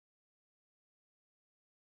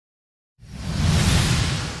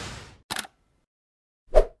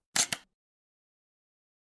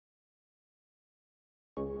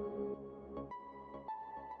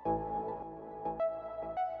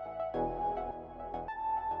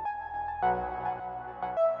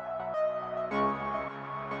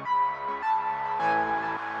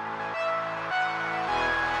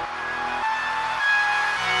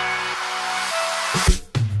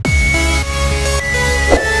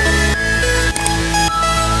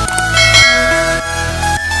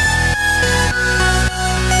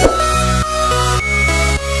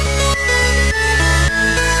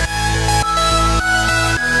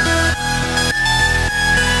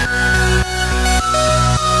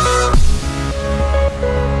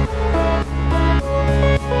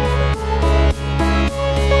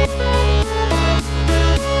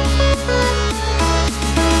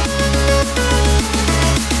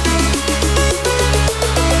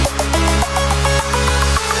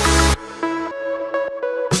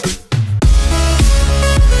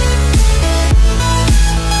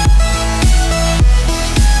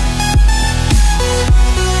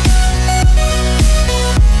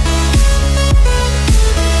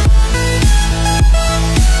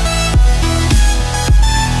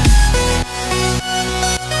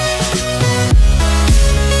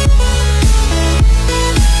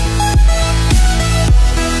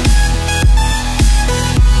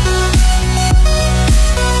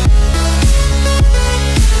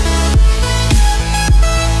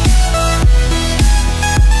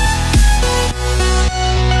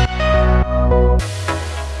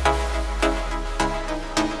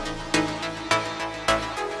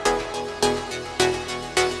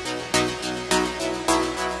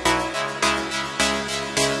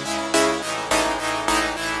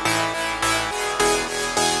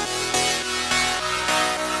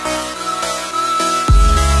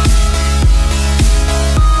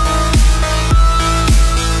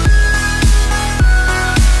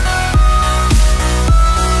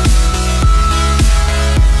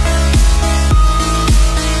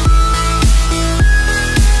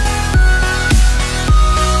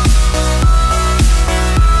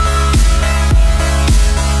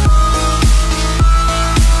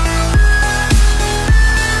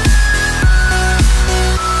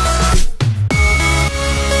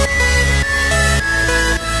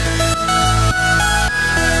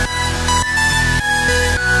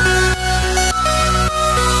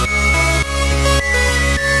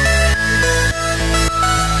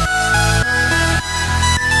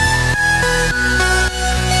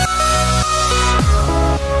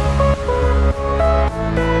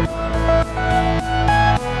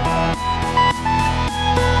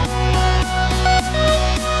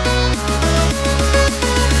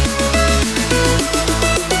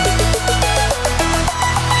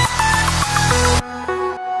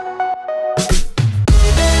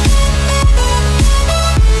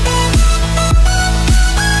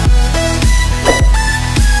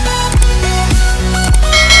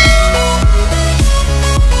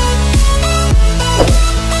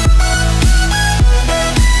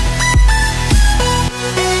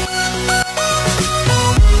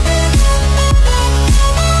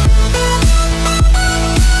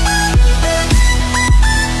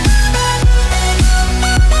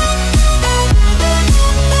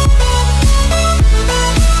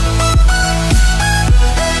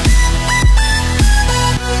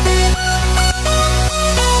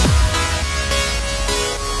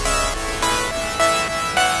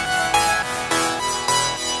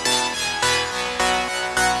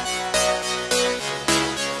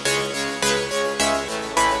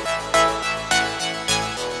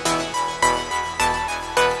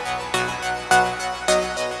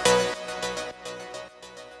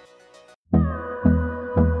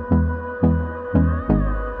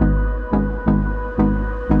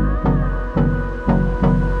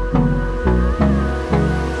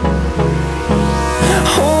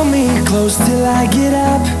I get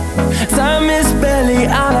up, time is barely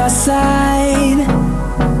on our side.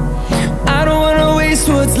 I don't wanna waste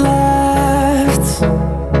what's left.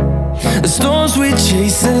 The storms we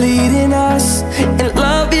chase are leading us, and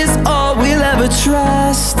love is all we'll ever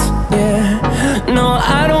trust. Yeah, no,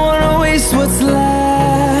 I don't wanna waste what's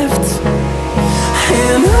left.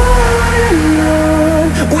 And on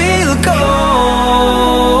we'll go,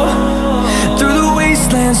 through the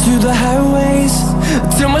wastelands, through the highways,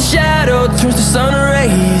 till my shadow turns to sun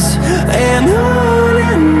rays. And on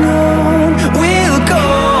we'll go,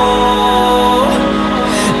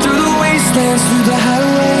 through the wastelands, through the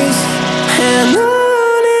highways, and on.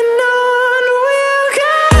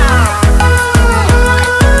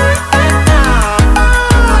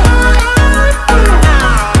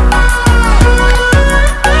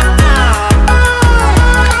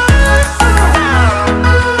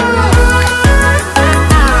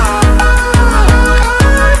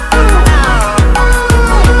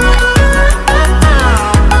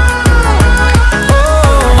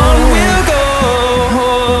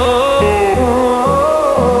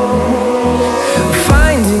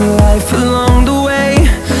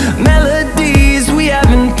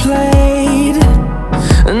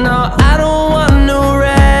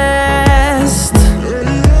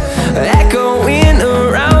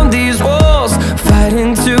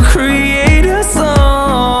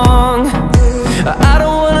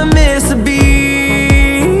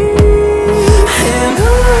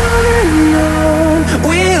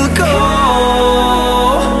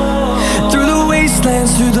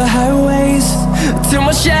 Through the highways, till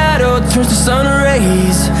my shadow turns to sun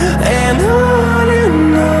rays. And on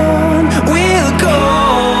we'll go,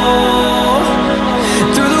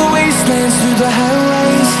 through the wastelands, through the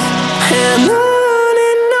highways, and on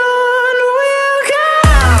we'll go.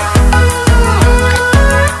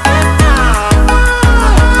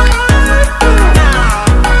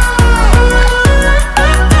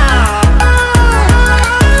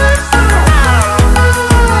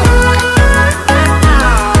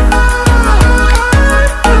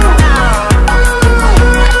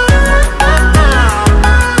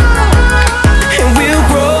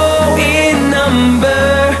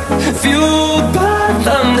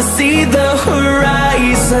 See the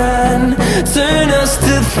horizon turn us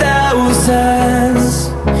to thousands,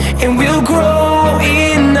 and we'll grow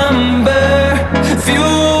in number,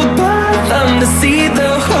 fueled by them. To see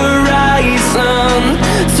the horizon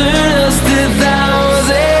turn us to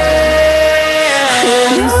thousands,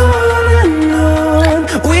 and on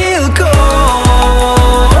we'll go,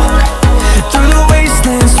 through the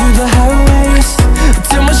wastelands, through the highways,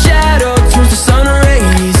 till my shadow turns to sun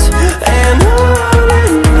rays. And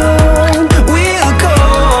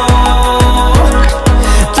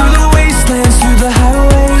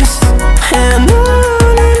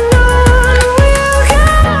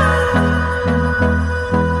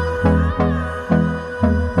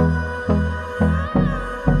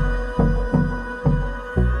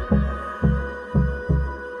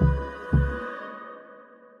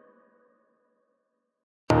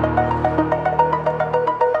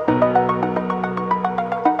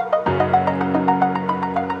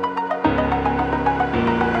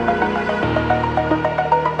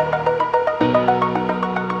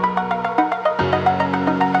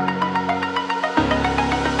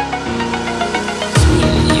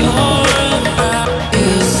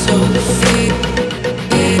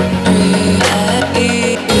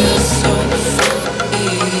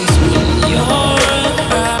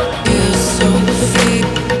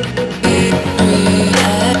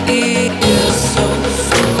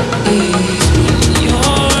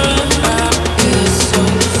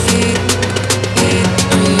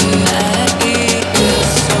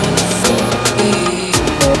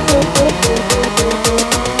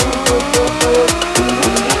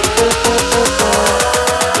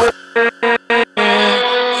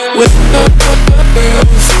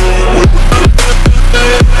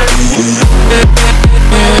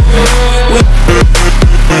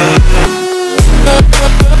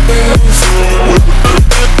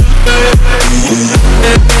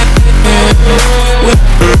with